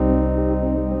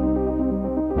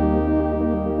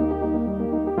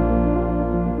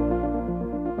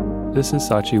This is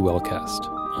Sachi Wellcast.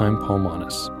 I'm Paul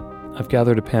Monis. I've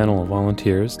gathered a panel of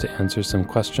volunteers to answer some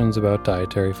questions about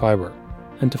dietary fiber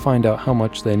and to find out how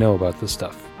much they know about this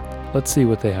stuff. Let's see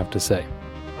what they have to say.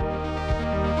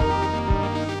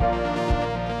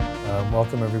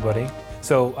 Welcome, everybody.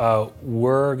 So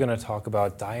we're going to talk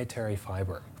about dietary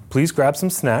fiber. Please grab some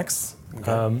snacks.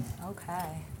 Okay.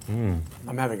 I'm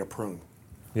having a prune.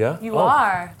 Yeah? You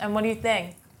are. And what do you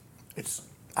think? It's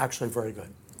actually very good.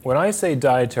 When I say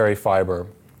dietary fiber,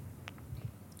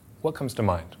 what comes to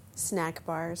mind? Snack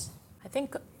bars. I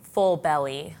think full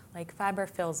belly. Like fiber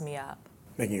fills me up.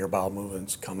 Making your bowel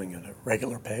movements coming at a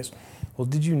regular pace. Well,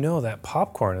 did you know that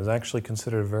popcorn is actually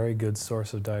considered a very good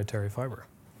source of dietary fiber?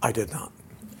 I did not.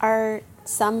 Are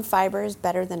some fibers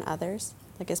better than others?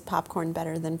 Like, is popcorn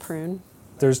better than prune?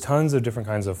 There's tons of different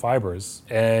kinds of fibers,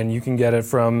 and you can get it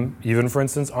from, even for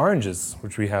instance, oranges,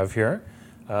 which we have here,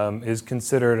 is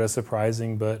considered a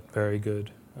surprising but very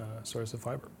good source of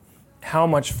fiber. How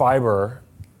much fiber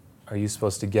are you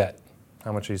supposed to get?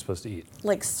 How much are you supposed to eat?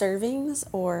 Like servings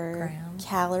or Grams.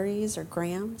 calories or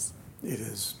grams? It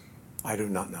is. I do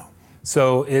not know.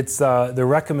 So it's the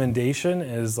recommendation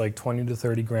is like 20 to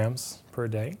 30 grams per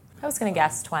day. I was going to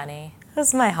guess 20.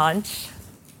 That's my hunch.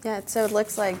 Yeah, so it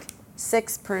looks like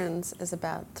 6 prunes is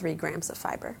about 3 grams of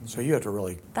fiber. So you have to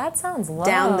really... That sounds low.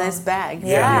 Down this bag.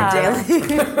 Yeah. For your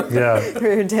daily, Yeah,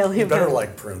 for your daily You better amount.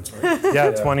 like prunes, right?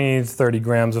 yeah, 20 to 30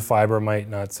 grams of fiber might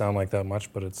not sound like that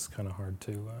much, but it's kind of hard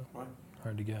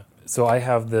to get. So I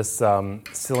have this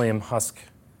psyllium husk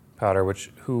powder,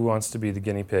 which who wants to be the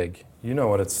guinea pig? You know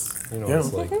what it's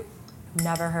like.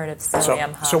 Never heard of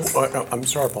psyllium husk. So I'm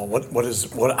sorry, Paul.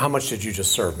 How much did you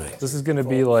just serve me? This is going to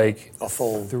be like A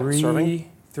full serving?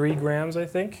 3 grams, I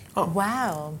think.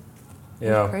 Wow.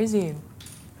 Yeah. Crazy.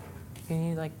 You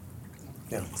need like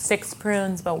 6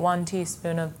 prunes, but 1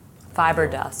 teaspoon of fiber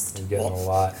dust. You're getting a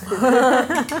lot.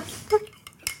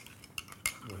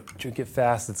 Drink it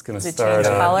fast. It's going to Does it start.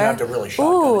 change color? You have to really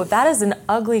shotgun Ooh, it. that is an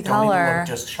ugly Don't even color. look,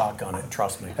 just shotgun it.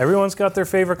 Trust me. Everyone's got their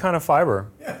favorite kind of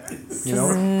fiber. You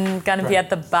know. Gonna be at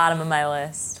the bottom of my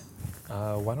list.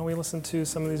 Why don't we listen to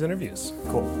some of these interviews?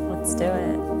 Cool. Let's do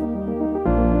it.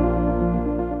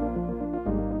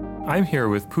 I'm here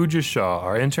with Pooja Shah,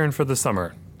 our intern for the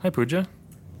summer. Hi, Pooja.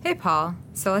 Hey, Paul.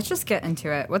 So let's just get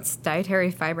into it. What's dietary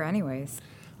fiber anyways?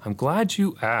 I'm glad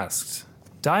you asked.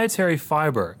 Dietary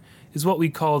fiber is what we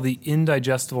call the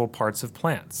indigestible parts of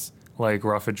plants, like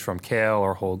roughage from kale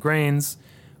or whole grains,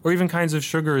 or even kinds of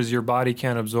sugars your body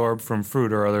can't absorb from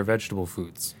fruit or other vegetable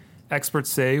foods. Experts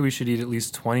say we should eat at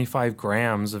least 25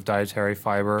 grams of dietary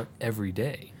fiber every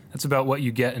day. That's about what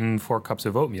you get in 4 cups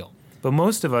of oatmeal. But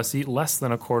most of us eat less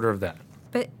than a quarter of that.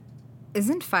 But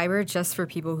isn't fiber just for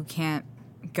people who can't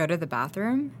go to the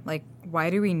bathroom? Like, why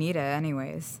do we need it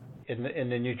anyways? In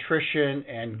the nutrition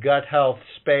and gut health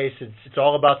space, it's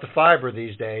all about the fiber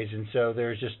these days, and so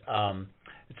there's just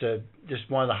just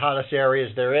one of the hottest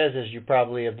areas there is, as you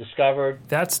probably have discovered.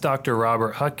 That's Dr.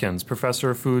 Robert Hutkins, professor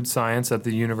of food science at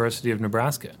the University of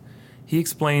Nebraska. He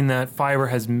explained that fiber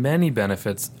has many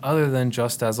benefits other than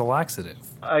just as a laxative.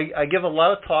 I give a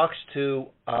lot of talks to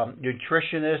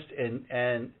nutritionists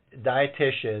and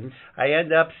dietitians. I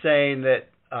end up saying that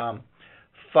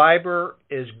fiber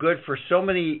is good for so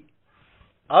many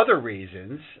other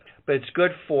reasons, but it's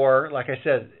good for, like I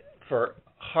said, for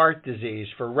heart disease,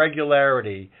 for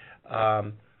regularity,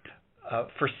 for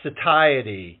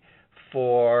satiety,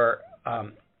 for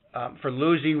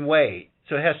losing weight.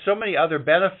 So it has so many other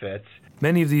benefits.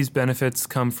 Many of these benefits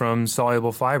come from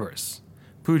soluble fibers.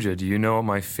 Pooja, do you know what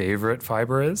my favorite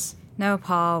fiber is? No,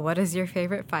 Paul. What is your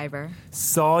favorite fiber?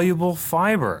 Soluble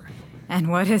fiber. And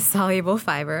what is soluble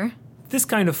fiber? This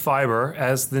kind of fiber,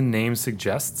 as the name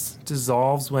suggests,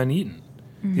 dissolves when eaten.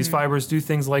 These fibers do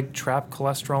things like trap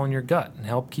cholesterol in your gut and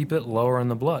help keep it lower in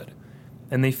the blood.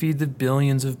 And they feed the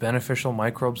billions of beneficial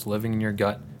microbes living in your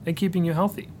gut and keeping you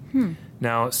healthy.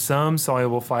 Now, some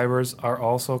soluble fibers are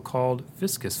also called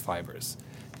viscous fibers.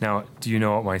 Now, do you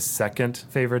know what my second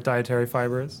favorite dietary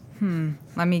fiber is?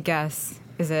 Let me guess.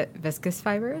 Is it viscous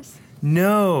fibers?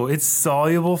 No, it's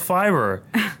soluble fiber.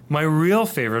 My real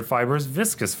favorite fiber is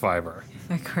viscous fiber.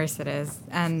 Of course it is.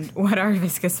 And what are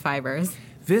viscous fibers?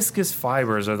 Viscous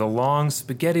fibers are the long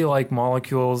spaghetti-like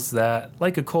molecules that,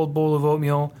 like a cold bowl of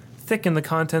oatmeal, thicken the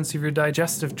contents of your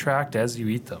digestive tract as you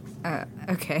eat them.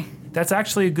 Okay. That's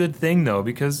actually a good thing, though,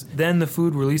 because then the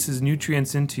food releases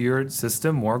nutrients into your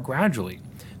system more gradually.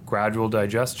 Gradual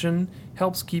digestion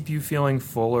helps keep you feeling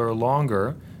fuller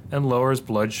longer and lowers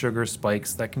blood sugar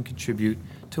spikes that can contribute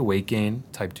to weight gain,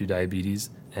 type 2 diabetes,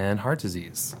 and heart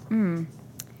disease.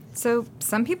 So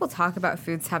some people talk about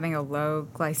foods having a low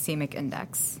glycemic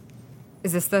index.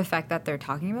 Is this the effect that they're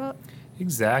talking about?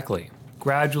 Exactly.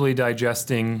 Gradually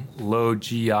digesting low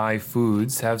GI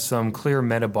foods have some clear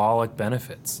metabolic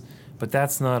benefits, but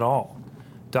that's not all.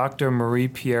 Dr.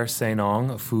 Marie-Pierre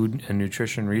Saint-Onge, a food and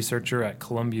nutrition researcher at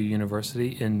Columbia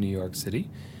University in New York City,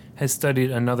 has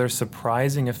studied another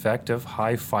surprising effect of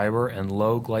high fiber and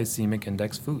low glycemic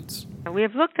index foods. We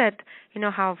have looked at,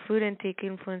 how food intake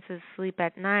influences sleep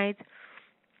at night,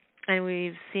 and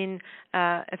we've seen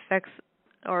effects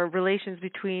or relations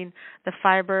between the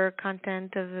fiber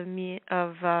content of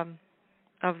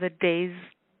the day's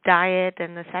diet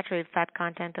and the saturated fat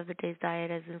content of the day's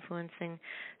diet as influencing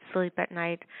sleep at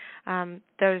night.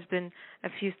 There's been a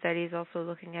few studies also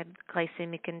looking at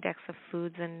glycemic index of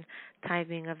foods and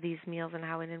timing of these meals and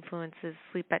how it influences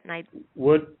sleep at night.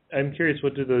 I'm curious,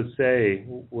 what do those say?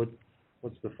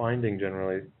 What's the finding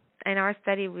generally? In our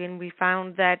study, when we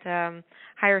found that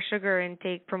higher sugar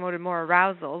intake promoted more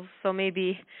arousals, so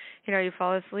maybe you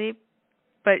fall asleep,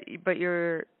 but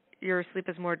your sleep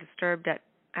is more disturbed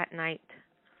at night.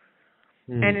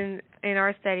 And in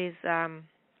our studies,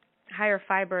 higher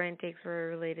fiber intakes were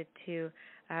related to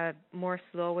more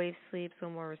slow wave sleep,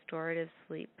 so more restorative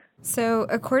sleep. So,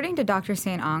 according to Dr.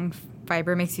 Saint-Onge,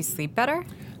 fiber makes you sleep better?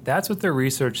 That's what their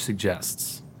research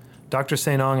suggests. Dr.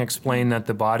 Saint-Onge explained that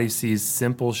the body sees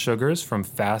simple sugars from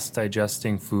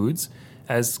fast-digesting foods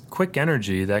as quick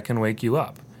energy that can wake you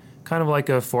up, kind of like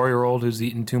a 4-year-old who's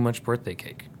eaten too much birthday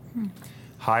cake.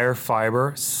 Higher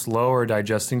fiber, slower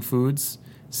digesting foods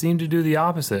seem to do the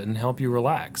opposite and help you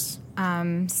relax.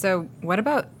 So what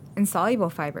about insoluble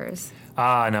fibers?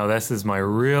 No, this is my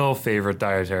real favorite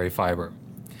dietary fiber.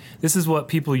 This is what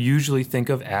people usually think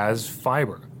of as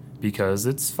fiber because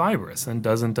it's fibrous and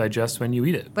doesn't digest when you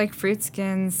eat it. Like fruit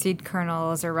skins, seed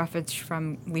kernels, or roughage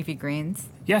from leafy greens?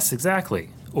 Yes, exactly.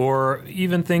 Or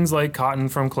even things like cotton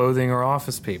from clothing or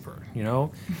office paper,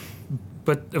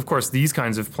 But, of course, these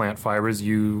kinds of plant fibers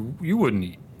you wouldn't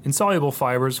eat. Insoluble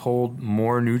fibers hold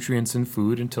more nutrients in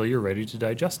food until you're ready to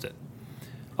digest it.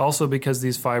 Also, because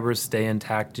these fibers stay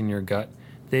intact in your gut,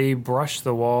 they brush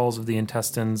the walls of the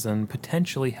intestines and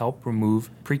potentially help remove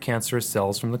precancerous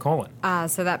cells from the colon.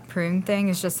 So that prune thing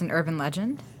is just an urban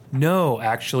legend? No,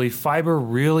 actually, fiber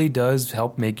really does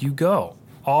help make you go.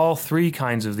 All 3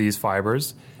 kinds of these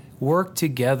fibers work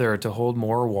together to hold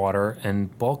more water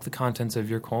and bulk the contents of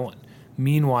your colon.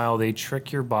 Meanwhile, they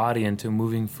trick your body into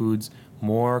moving foods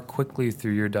more quickly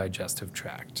through your digestive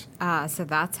tract. So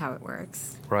that's how it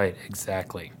works. Right,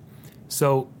 exactly.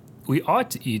 So we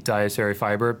ought to eat dietary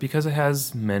fiber because it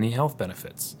has many health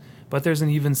benefits. But there's an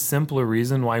even simpler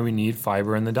reason why we need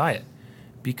fiber in the diet.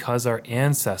 Because our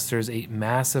ancestors ate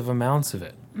massive amounts of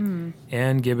it.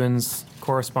 Ann Gibbons,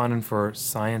 correspondent for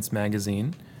Science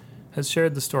magazine, has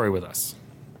shared the story with us.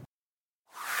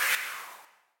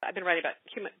 I've been writing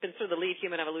been sort of the lead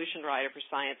human evolution writer for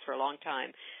Science for a long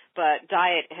time. But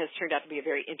diet has turned out to be a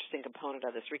very interesting component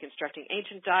of this, reconstructing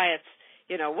ancient diets.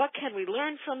 What can we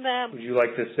learn from them? Would you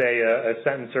like to say a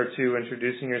sentence or two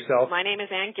introducing yourself? My name is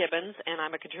Ann Gibbons, and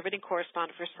I'm a contributing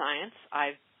correspondent for Science.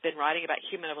 I've been writing about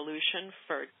human evolution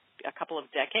for a couple of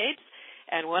decades,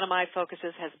 and one of my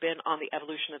focuses has been on the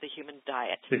evolution of the human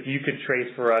diet. If you could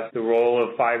trace for us the role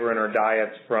of fiber in our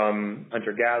diets from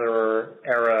hunter-gatherer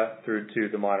era through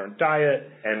to the modern diet,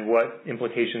 and what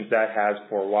implications that has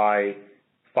for why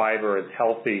fiber is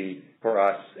healthy for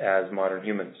us as modern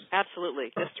humans.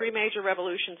 Absolutely. There's 3 major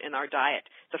revolutions in our diet.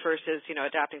 The first is,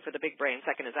 adapting for the big brain.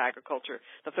 Second is agriculture.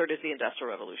 The third is the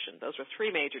Industrial Revolution. Those were 3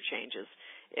 major changes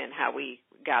in how we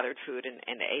gathered food and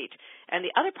ate. And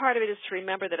the other part of it is to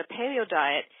remember that a paleo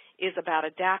diet is about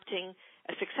adapting.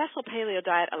 A successful paleo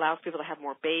diet allows people to have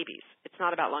more babies. It's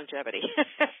not about longevity.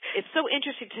 It's so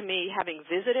interesting to me, having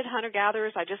visited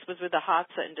hunter-gatherers. I just was with the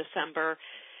Hadza in December,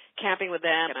 camping with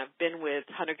them, and I've been with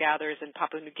hunter-gatherers in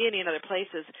Papua New Guinea and other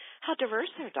places, how diverse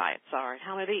their diets are and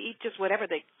how they eat just whatever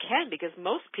they can, because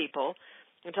most people,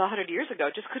 until 100 years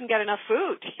ago, just couldn't get enough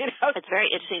food. It's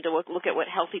very interesting to look at what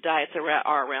healthy diets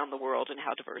are around the world and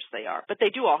how diverse they are. But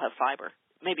they do all have fiber,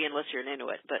 maybe unless you're an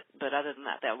Inuit, but other than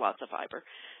that, they have lots of fiber.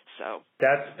 So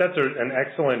that's an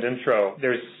excellent intro.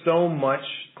 There's so much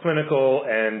clinical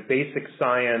and basic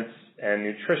science and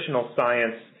nutritional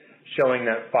science showing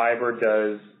that fiber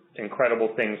does incredible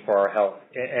things for our health.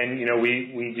 And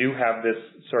we do have this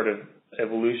sort of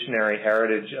evolutionary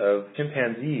heritage of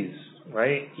chimpanzees,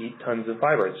 right? Eat tons of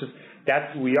fiber. It's just,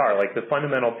 that's who we are. Like the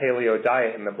fundamental paleo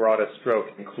diet in the broadest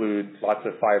stroke includes lots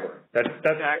of fiber.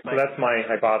 Exactly. So that's my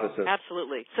hypothesis.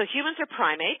 Absolutely. So humans are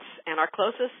primates, and our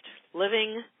closest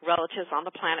living relatives on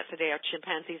the planet today are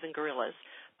chimpanzees and gorillas,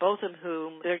 both of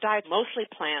whom their diet mostly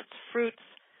plants, fruits,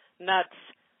 nuts,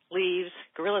 leaves.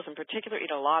 Gorillas in particular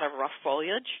eat a lot of rough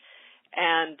foliage,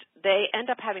 and they end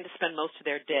up having to spend most of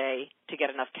their day to get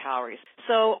enough calories.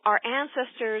 So our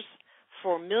ancestors,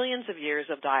 for millions of years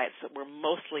of diets that were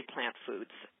mostly plant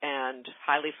foods and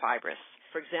highly fibrous.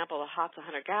 For example, the Hadza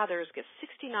hunter-gatherers get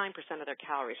 69% of their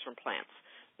calories from plants.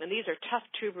 And these are tough,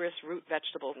 tuberous root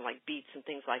vegetables like beets and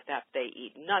things like that. They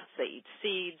eat nuts, they eat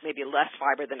seeds, maybe less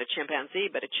fiber than a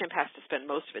chimpanzee, but a chimp has to spend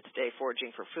most of its day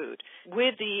foraging for food.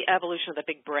 With the evolution of the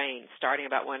big brain, starting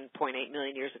about 1.8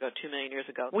 million years ago, 2 million years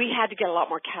ago, we had to get a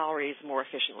lot more calories more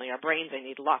efficiently. Our brains, they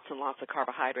need lots and lots of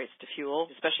carbohydrates to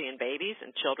fuel, especially in babies and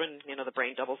children. You know, the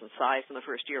brain doubles in size in the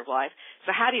first year of life.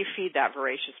 So how do you feed that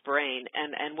voracious brain?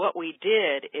 And what we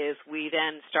did is we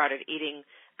then started eating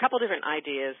couple different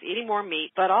ideas, eating more meat,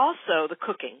 but also the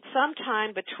cooking. Sometime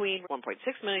between 1.6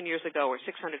 million years ago or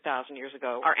 600,000 years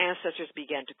ago, our ancestors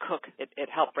began to cook. It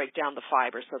helped break down the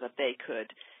fiber so that they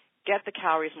could get the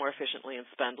calories more efficiently and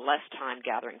spend less time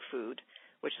gathering food,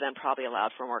 which then probably allowed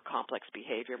for more complex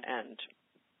behavior and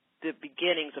the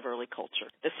beginnings of early culture.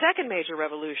 The second major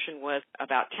revolution was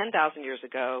about 10,000 years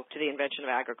ago to the invention of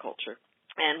agriculture.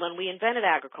 And when we invented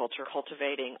agriculture,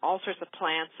 cultivating all sorts of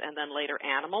plants and then later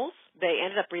animals, they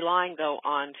ended up relying, though,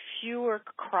 on fewer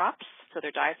crops, so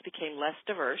their diets became less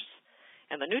diverse,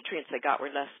 and the nutrients they got were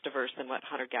less diverse than what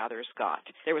hunter-gatherers got.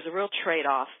 There was a real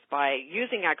trade-off. By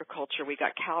using agriculture, we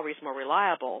got calories more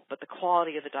reliable, but the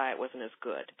quality of the diet wasn't as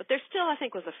good. But there still, I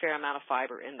think, was a fair amount of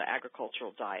fiber in the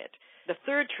agricultural diet. The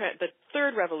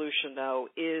third revolution, though,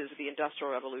 is the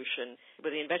Industrial Revolution,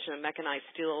 with the invention of mechanized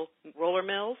steel roller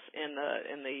mills in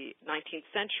the 19th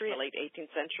century, late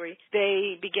 18th century.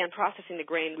 They began processing the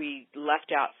grain. We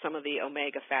left out some of the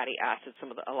omega fatty acids,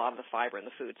 a lot of the fiber in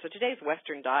the food. So today's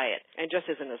Western diet, and just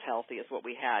isn't as healthy as what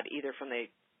we had, either from the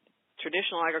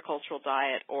traditional agricultural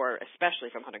diet or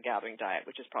especially from hunter-gathering diet,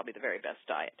 which is probably the very best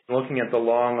diet. Looking at the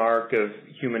long arc of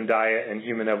human diet and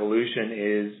human evolution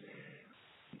is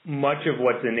much of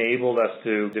what's enabled us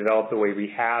to develop the way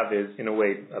we have is, in a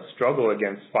way, a struggle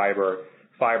against fiber.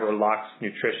 Fiber locks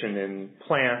nutrition in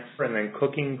plants, and then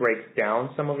cooking breaks down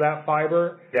some of that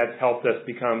fiber. That's helped us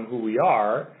become who we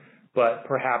are, but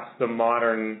perhaps the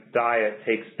modern diet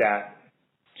takes that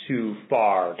too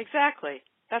far. Exactly.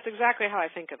 That's exactly how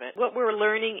I think of it. What we're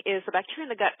learning is the bacteria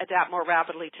in the gut adapt more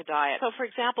rapidly to diet. So, for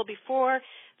example, before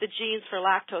the genes for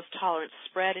lactose tolerance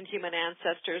spread in human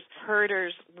ancestors,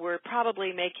 herders were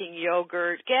probably making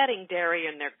yogurt, getting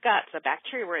dairy in their guts. The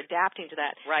bacteria were adapting to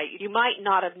that, right? You might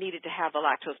not have needed to have the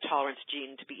lactose tolerance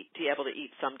gene to be able to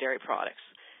eat some dairy products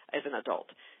as an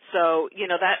adult. So,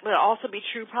 that would also be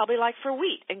true probably like for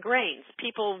wheat and grains.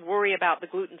 People worry about the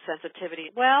gluten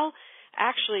sensitivity. Well,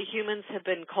 actually, humans have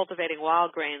been cultivating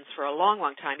wild grains for a long,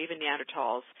 long time, even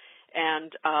Neanderthals,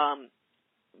 and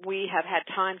we have had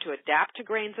time to adapt to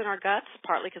grains in our guts,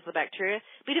 partly because of the bacteria,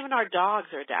 but even our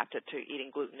dogs are adapted to eating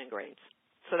gluten and grains.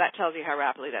 So that tells you how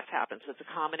rapidly that's happened. So it's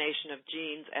a combination of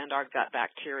genes and our gut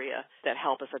bacteria that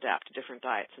help us adapt to different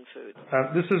diets and foods.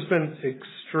 This has been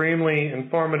extremely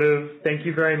informative. Thank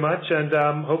you very much, and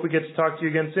hope we get to talk to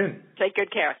you again soon. Take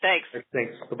good care. Thanks.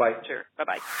 Thanks. Bye-bye. Sure.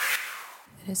 Bye-bye.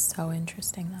 It is so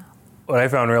interesting, though. What I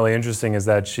found really interesting is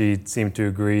that she seemed to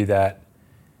agree that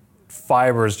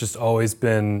fiber has just always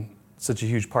been such a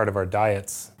huge part of our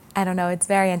diets. I don't know. It's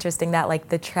very interesting that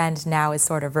the trend now is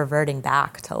sort of reverting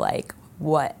back to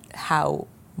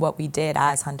what we did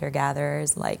as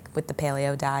hunter-gatherers, with the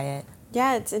paleo diet.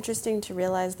 Yeah, it's interesting to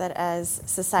realize that as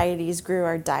societies grew,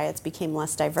 our diets became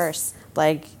less diverse.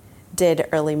 Did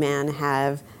early man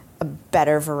have a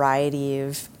better variety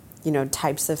of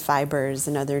types of fibers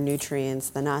and other nutrients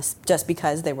than us just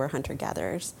because they were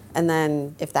hunter-gatherers? And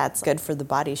then if that's good for the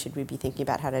body, should we be thinking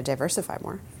about how to diversify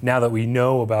more? Now that we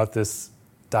know about this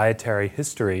dietary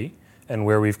history and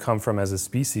where we've come from as a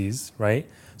species, right?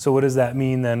 So what does that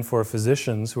mean then for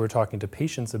physicians who are talking to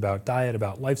patients about diet,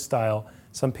 about lifestyle?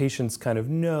 Some patients kind of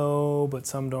know, but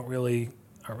some aren't really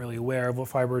aware of what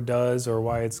fiber does or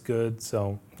why it's good.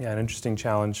 So yeah, an interesting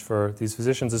challenge for these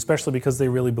physicians, especially because they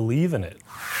really believe in it.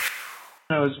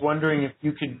 I was wondering if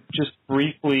you could just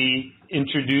briefly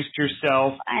introduce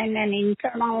yourself. I'm an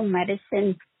internal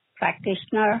medicine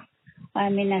practitioner.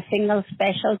 I'm in a single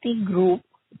specialty group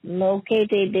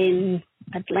located in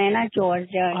Atlanta,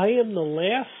 Georgia. I am the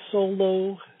last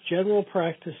solo general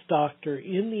practice doctor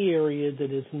in the area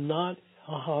that is not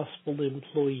a hospital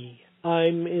employee.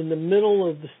 I'm in the middle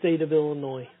of the state of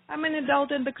Illinois. I'm an adult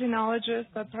endocrinologist.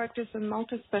 I practice in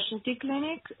multi-specialty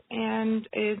clinic, and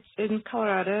it's in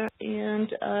Colorado,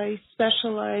 and I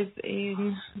specialize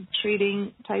in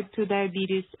treating type 2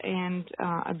 diabetes and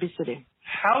obesity.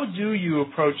 How do you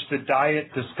approach the diet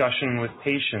discussion with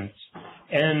patients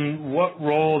And what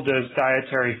role does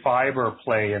dietary fiber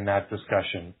play in that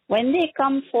discussion? When they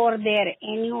come for their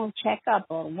annual checkup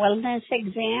or wellness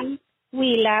exam,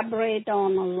 we elaborate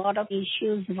on a lot of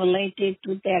issues related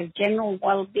to their general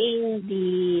well-being,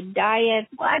 the diet.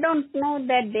 I don't know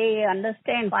that they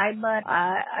understand fiber.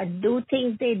 I do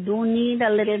think they do need a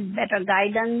little better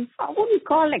guidance. I wouldn't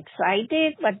call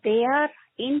excited, but they are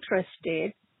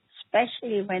interested,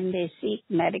 especially when they seek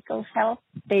medical help.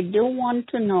 They do want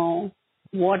to know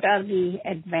what are the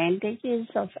advantages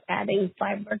of adding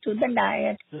fiber to the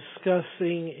diet.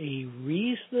 Discussing a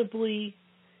reasonably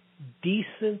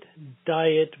decent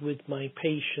diet with my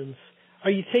patients.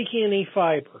 Are you taking any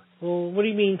fiber? Well, what do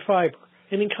you mean fiber?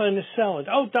 Any kind of salad?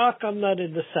 Oh, doc, I'm not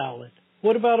into salad.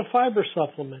 What about a fiber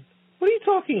supplement? What are you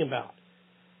talking about?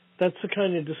 That's the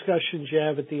kind of discussions you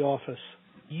have at the office.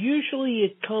 Usually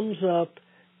it comes up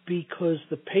because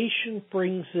the patient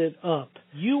brings it up.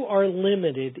 You are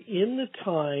limited in the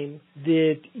time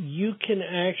that you can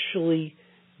actually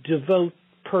devote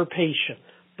per patient.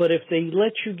 But if they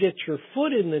let you get your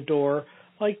foot in the door,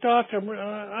 like, doc,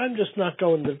 I'm just not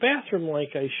going to the bathroom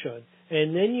like I should.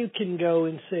 And then you can go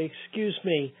and say, excuse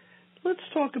me, let's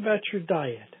talk about your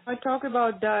diet. I talk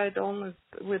about diet almost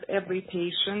with every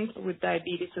patient with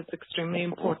diabetes. It's extremely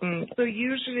important. So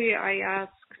usually I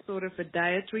ask sort of a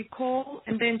diet recall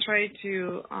and then try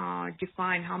to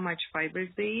define how much fiber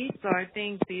they eat. So I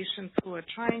think patients who are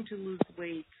trying to lose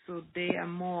weight, so they are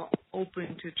more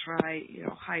open to try,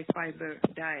 high fiber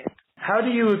diet. How do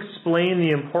you explain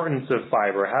the importance of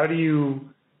fiber? How do you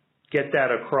get that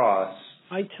across?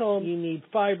 I tell them you need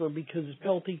fiber because it's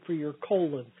healthy for your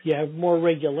colon. You have more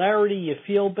regularity, you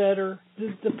feel better.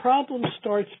 The problem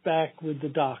starts back with the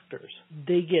doctors.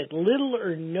 They get little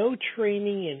or no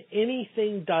training in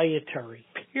anything dietary,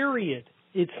 period.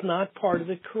 It's not part of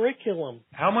the curriculum.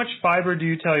 How much fiber do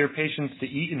you tell your patients to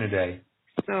eat in a day?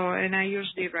 And I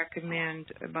usually recommend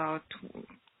about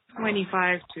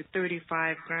 25 to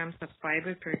 35 grams of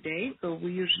fiber per day. So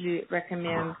we usually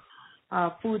recommend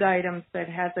food items that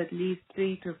has at least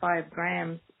 3 to 5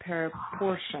 grams per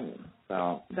portion.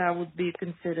 So that would be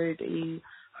considered a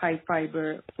high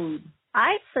fiber food.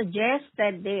 I suggest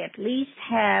that they at least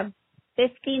have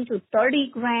 15 to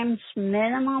 30 grams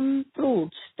minimum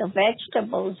fruits. The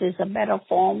vegetables is a better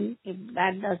form. If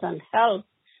that doesn't help,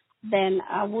 then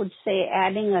I would say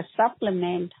adding a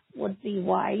supplement would be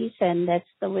wise, and that's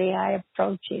the way I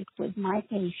approach it with my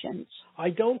patients.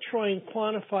 I don't try and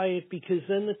quantify it because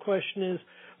then the question is,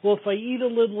 well, if I eat a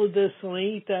little of this and I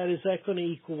eat that, is that going to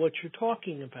equal what you're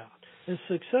talking about? A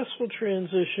successful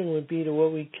transition would be to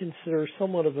what we consider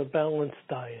somewhat of a balanced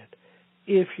diet.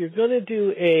 If you're going to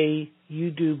do A, you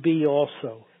do B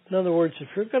also. In other words, if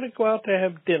you're going to go out to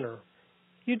have dinner,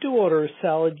 you do order a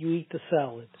salad, you eat the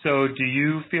salad. So do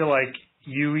you feel like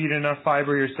you eat enough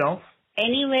fiber yourself?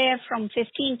 Anywhere from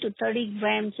 15 to 30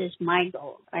 grams is my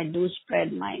goal. I do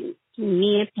spread my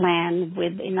meal plan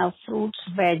with enough fruits,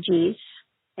 veggies,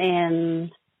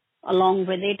 and along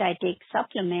with it, I take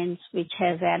supplements which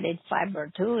has added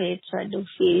fiber to it. So I do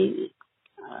feel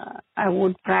I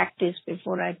would practice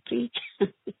before I preach.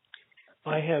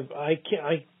 I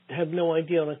have no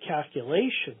idea on a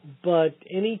calculation, but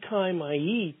any time I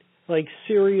eat, like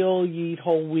cereal, you eat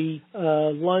whole wheat.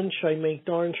 Lunch, I make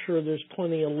darn sure there's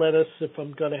plenty of lettuce if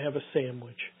I'm going to have a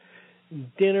sandwich.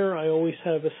 Dinner, I always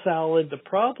have a salad. The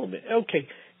problem is, okay,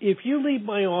 if you leave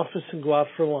my office and go out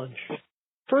for lunch,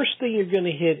 first thing you're going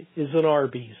to hit is an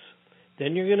Arby's.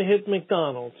 Then you're going to hit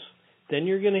McDonald's. Then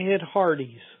you're going to hit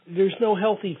Hardee's. There's no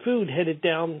healthy food headed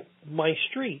down my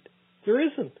street. There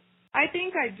isn't. I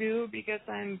think I do because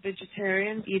I'm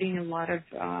vegetarian, eating a lot of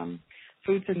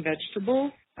fruits and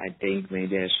vegetables. I think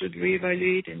maybe I should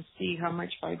reevaluate and see how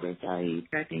much fiber I eat.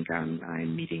 I think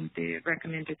I'm meeting the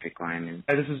recommended requirements.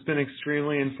 This has been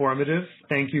extremely informative.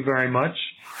 Thank you very much.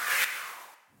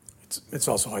 It's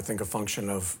also, I think, a function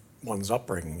of one's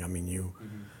upbringing. I mean,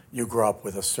 you grew up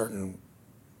with a certain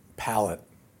palate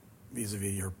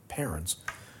vis-a-vis your parents.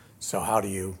 So how do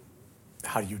you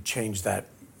change that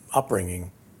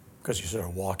upbringing? Because you sort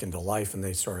of walk into life and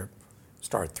they sort of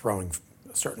start throwing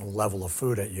a certain level of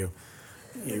food at you.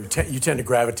 You tend to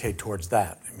gravitate towards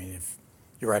that. I mean, if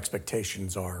your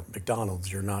expectations are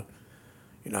McDonald's, you're not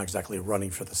exactly running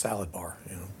for the salad bar,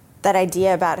 That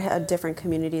idea about how different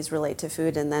communities relate to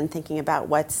food and then thinking about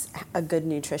what's a good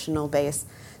nutritional base.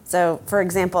 So, for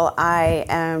example, I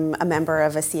am a member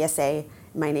of a CSA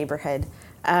in my neighborhood,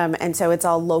 and so it's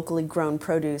all locally grown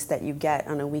produce that you get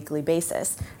on a weekly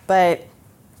basis. But,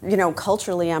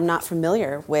 culturally, I'm not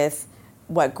familiar with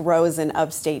what grows in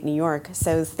upstate New York,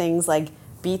 so things like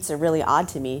beets are really odd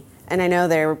to me. And I know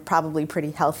they're probably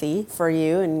pretty healthy for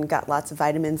you and got lots of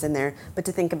vitamins in there, but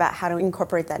to think about how to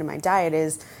incorporate that in my diet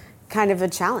is kind of a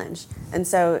challenge. And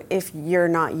so if you're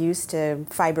not used to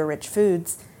fiber-rich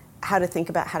foods, how to think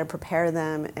about how to prepare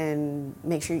them and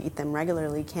make sure you eat them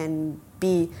regularly can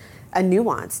be a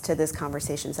nuance to this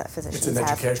conversations that physicians have. It's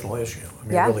an educational issue. I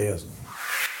mean, Yeah. it really is.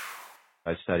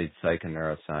 I studied psych and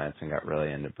neuroscience and got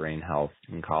really into brain health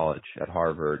in college at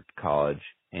Harvard College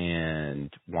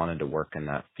and wanted to work in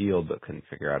that field but couldn't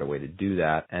figure out a way to do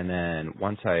that. And then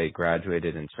once I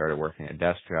graduated and started working a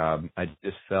desk job, I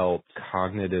just felt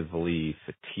cognitively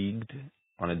fatigued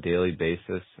on a daily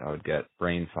basis. I would get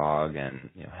brain fog and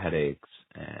headaches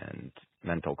and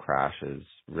mental crashes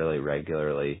really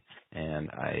regularly. And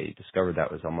I discovered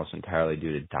that was almost entirely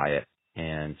due to diet.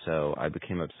 And so I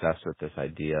became obsessed with this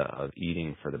idea of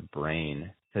eating for the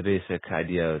brain. The basic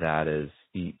idea of that is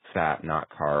eat fat, not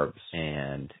carbs,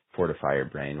 and fortify your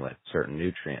brain with certain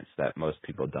nutrients that most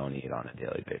people don't eat on a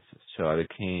daily basis. So I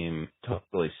became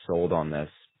totally sold on this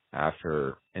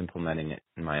after implementing it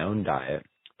in my own diet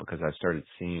because I started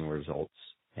seeing results.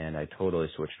 And I totally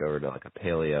switched over to like a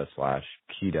paleo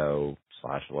 / keto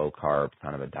 / low carb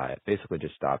kind of a diet. Basically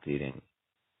just stopped eating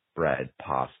bread,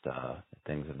 pasta,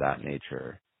 things of that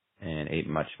nature, and ate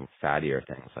much fattier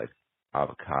things like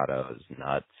avocados,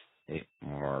 nuts, ate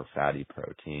more fatty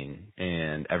protein,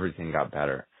 and everything got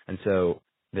better. And so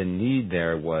the need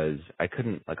there was I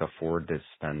couldn't afford to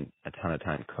spend a ton of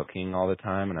time cooking all the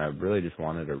time, and I really just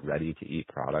wanted a ready-to-eat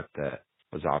product that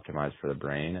was optimized for the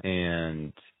brain,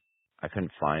 and I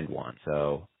couldn't find one.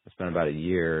 So I spent about a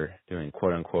year doing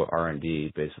quote-unquote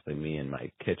R&D, basically me in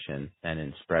my kitchen and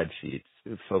in spreadsheets,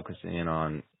 focusing in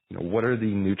on what are the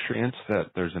nutrients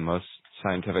that there's the most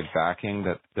scientific backing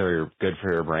that they're good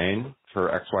for your brain for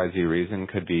XYZ reason.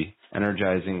 Could be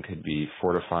energizing, could be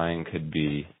fortifying, could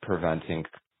be preventing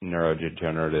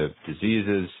neurodegenerative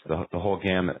diseases, the whole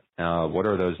gamut. What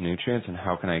are those nutrients and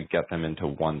how can I get them into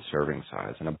one serving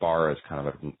size? And a bar is kind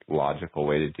of a logical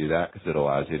way to do that because it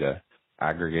allows you to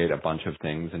aggregate a bunch of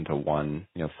things into one,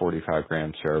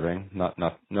 45-gram serving.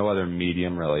 No other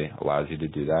medium really allows you to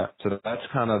do that. So that's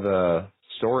kind of the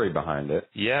story behind it.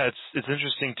 Yeah, it's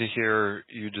interesting to hear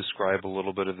you describe a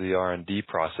little bit of the R&D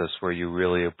process where you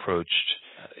really approached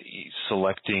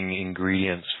selecting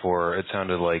ingredients for, it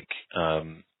sounded like,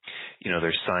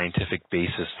 there's scientific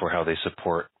basis for how they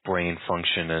support brain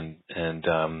function and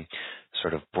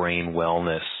sort of brain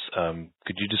wellness.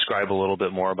 Could you describe a little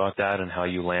bit more about that and how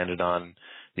you landed on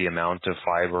the amount of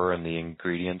fiber and the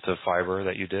ingredients of fiber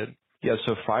that you did? Yeah,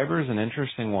 so fiber is an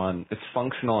interesting one. It's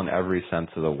functional in every sense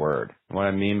of the word. What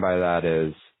I mean by that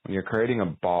is when you're creating a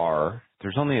bar,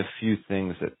 there's only a few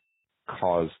things that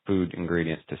cause food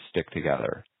ingredients to stick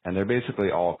together. And they're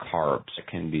basically all carbs. It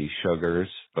can be sugars,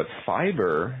 but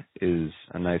fiber is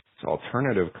a nice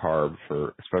alternative carb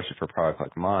especially for a product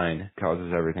like mine. It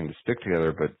causes everything to stick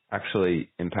together, but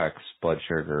actually impacts blood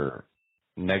sugar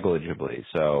negligibly.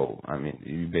 So,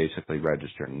 you basically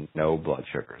register no blood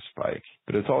sugar spike.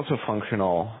 But it's also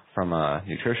functional from a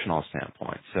nutritional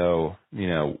standpoint. So,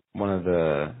 one of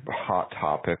the hot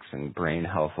topics in brain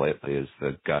health lately is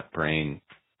the gut-brain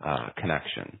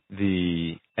connection.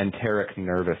 The enteric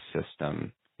nervous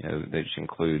system, which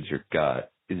includes your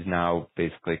gut, is now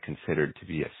basically considered to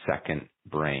be a second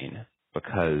brain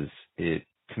because it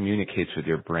communicates with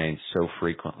your brain so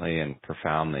frequently and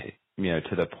profoundly,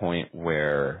 to the point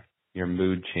where your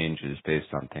mood changes based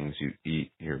on things you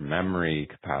eat, your memory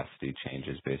capacity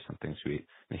changes based on things you eat.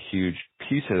 A huge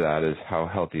piece of that is how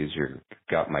healthy is your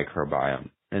gut microbiome.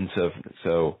 And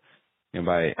so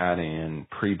by adding in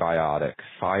prebiotic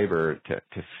fiber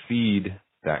to feed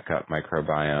that gut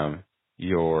microbiome,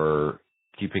 you're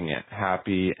keeping it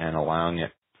happy and allowing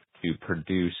it to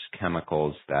produce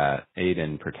chemicals that aid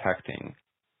in protecting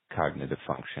cognitive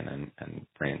function and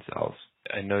brain cells.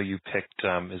 I know you picked,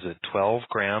 is it 12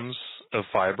 grams of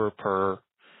fiber per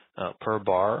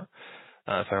bar,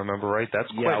 if I remember right?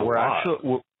 That's quite a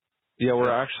lot.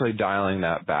 We're actually dialing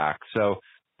that back. So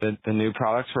the new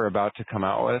products we're about to come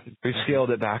out with, we scaled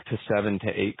it back to 7 to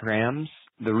 8 grams.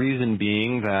 The reason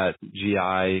being that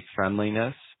GI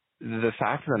friendliness. The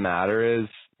fact of the matter is,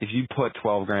 if you put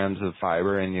 12 grams of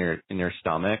fiber in your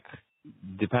stomach,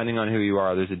 depending on who you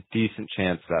are, there's a decent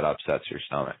chance that upsets your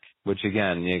stomach. Which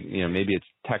again, maybe it's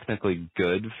technically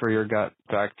good for your gut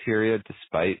bacteria,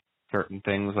 despite certain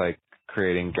things like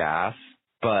creating gas,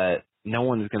 but no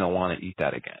one's going to want to eat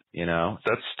that again,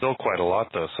 That's still quite a lot,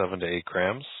 though, 7 to 8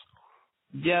 grams.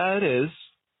 Yeah, it is.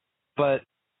 But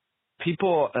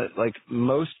people,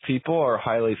 most people are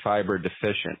highly fiber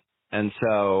deficient. And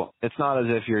so it's not as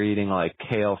if you're eating like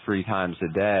kale 3 times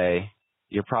a day.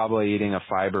 you're probably eating a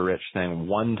fiber-rich thing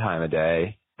one time a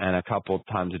day, and a couple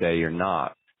times a day you're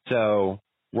not. So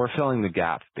we're filling the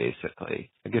gap,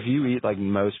 basically. Like if you eat like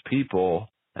most people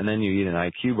and then you eat an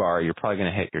IQ bar, you're probably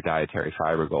going to hit your dietary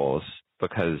fiber goals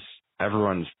because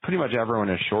pretty much everyone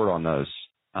is short on those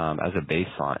as a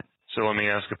baseline. So let me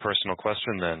ask a personal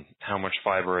question then. How much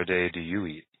fiber a day do you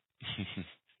eat?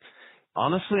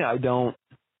 Honestly, I don't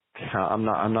count.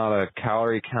 I'm not a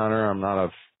calorie counter. I'm not a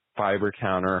fiber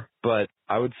counter, but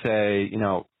I would say,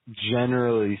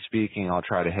 generally speaking, I'll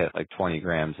try to hit like 20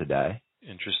 grams a day.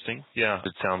 Interesting. Yeah.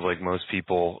 It sounds like most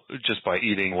people, just by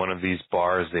eating one of these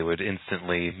bars, they would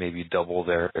instantly maybe double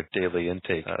their daily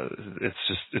intake.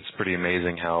 It's pretty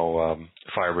amazing how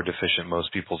fiber deficient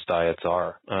most people's diets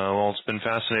are. Well, it's been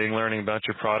fascinating learning about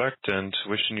your product and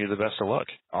wishing you the best of luck.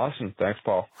 Awesome. Thanks,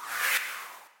 Paul.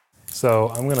 So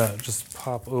I'm going to just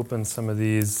pop open some of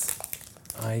these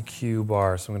IQ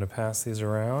bars. So I'm going to pass these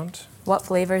around. What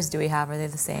flavors do we have? Are they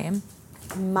the same?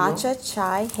 Matcha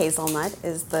chai hazelnut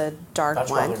is the dark one.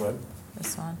 That's really good.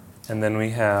 This one. And then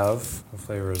we have, what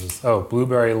flavor is this? Oh,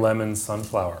 blueberry lemon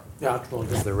sunflower. Yeah, it's really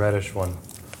Is good. the reddish one.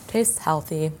 Tastes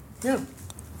healthy. Yeah.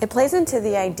 It plays into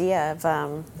the idea of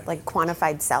like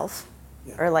quantified self,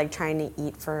 or like trying to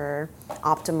eat for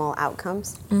optimal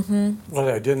outcomes. What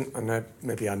I didn't, and that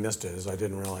maybe I missed it, is I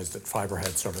didn't realize that fiber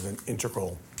had sort of an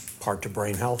integral part to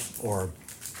brain health or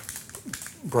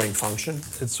brain function.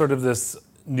 It's sort of this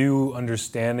new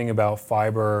understanding about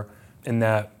fiber in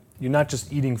that you're not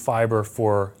just eating fiber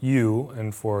for you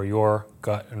and for your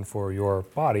gut and for your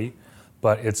body,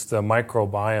 but it's the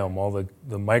microbiome, all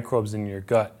the microbes in your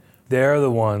gut. They're the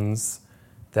ones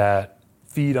that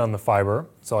feed on the fiber,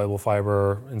 soluble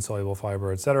fiber, insoluble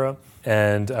fiber, etc.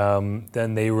 And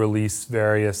then they release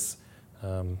various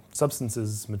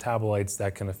substances, metabolites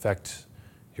that can affect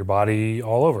your body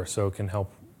all over. So it can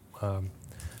help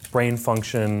brain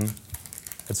function,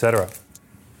 etc.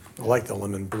 I like the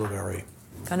lemon blueberry.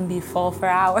 Gonna be full for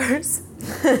hours.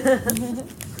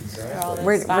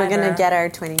 We're going to get our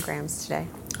 20 grams today.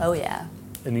 Oh yeah.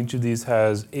 And each of these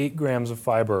has 8 grams of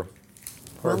fiber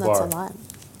per Well, bar. that's a lot.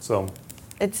 So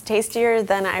It's tastier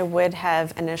than I would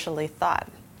have initially thought.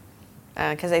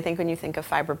 Because I think when you think of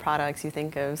fiber products, you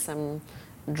think of some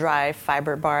dry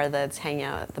fiber bar that's hanging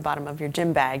out at the bottom of your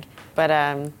gym bag. But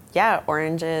yeah,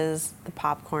 oranges, the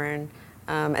popcorn,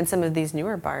 and some of these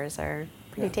newer bars are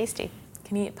pretty tasty.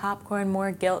 Can eat popcorn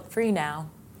more guilt-free now.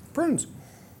 Prunes,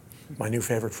 my new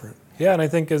favorite fruit. yeah, and I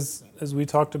think as we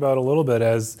talked about a little bit,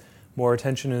 as more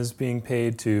attention is being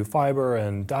paid to fiber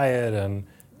and diet and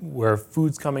where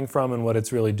food's coming from and what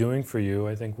it's really doing for you,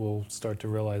 I think we'll start to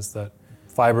realize that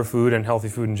fiber food and healthy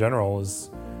food in general is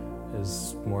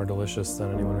more delicious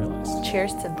than anyone realized.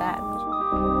 Cheers to that.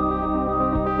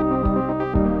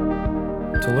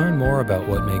 To learn more about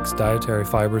what makes dietary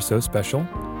fiber so special,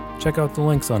 check out the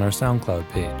links on our SoundCloud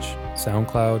page,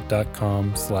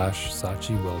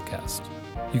 soundcloud.com/SachiWellcast.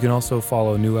 You can also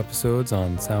follow new episodes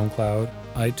on SoundCloud,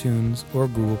 iTunes, or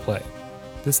Google Play.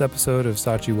 This episode of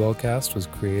Sachi Wellcast was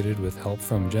created with help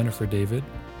from Jennifer David,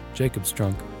 Jacob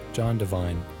Strunk, John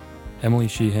Devine, Emily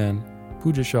Sheehan,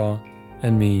 Pooja Shah,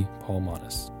 and me, Paul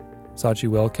Monis. Sachi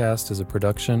Wellcast is a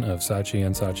production of Sachi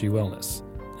and Sachi Wellness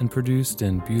and produced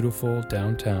in beautiful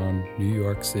downtown New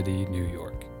York City, New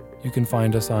York. You can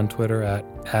find us on Twitter at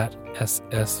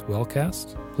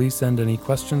 @SSWellcast. Please send any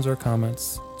questions or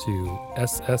comments to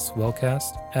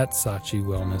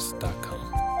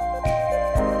sswellcast@sachiwellness.com.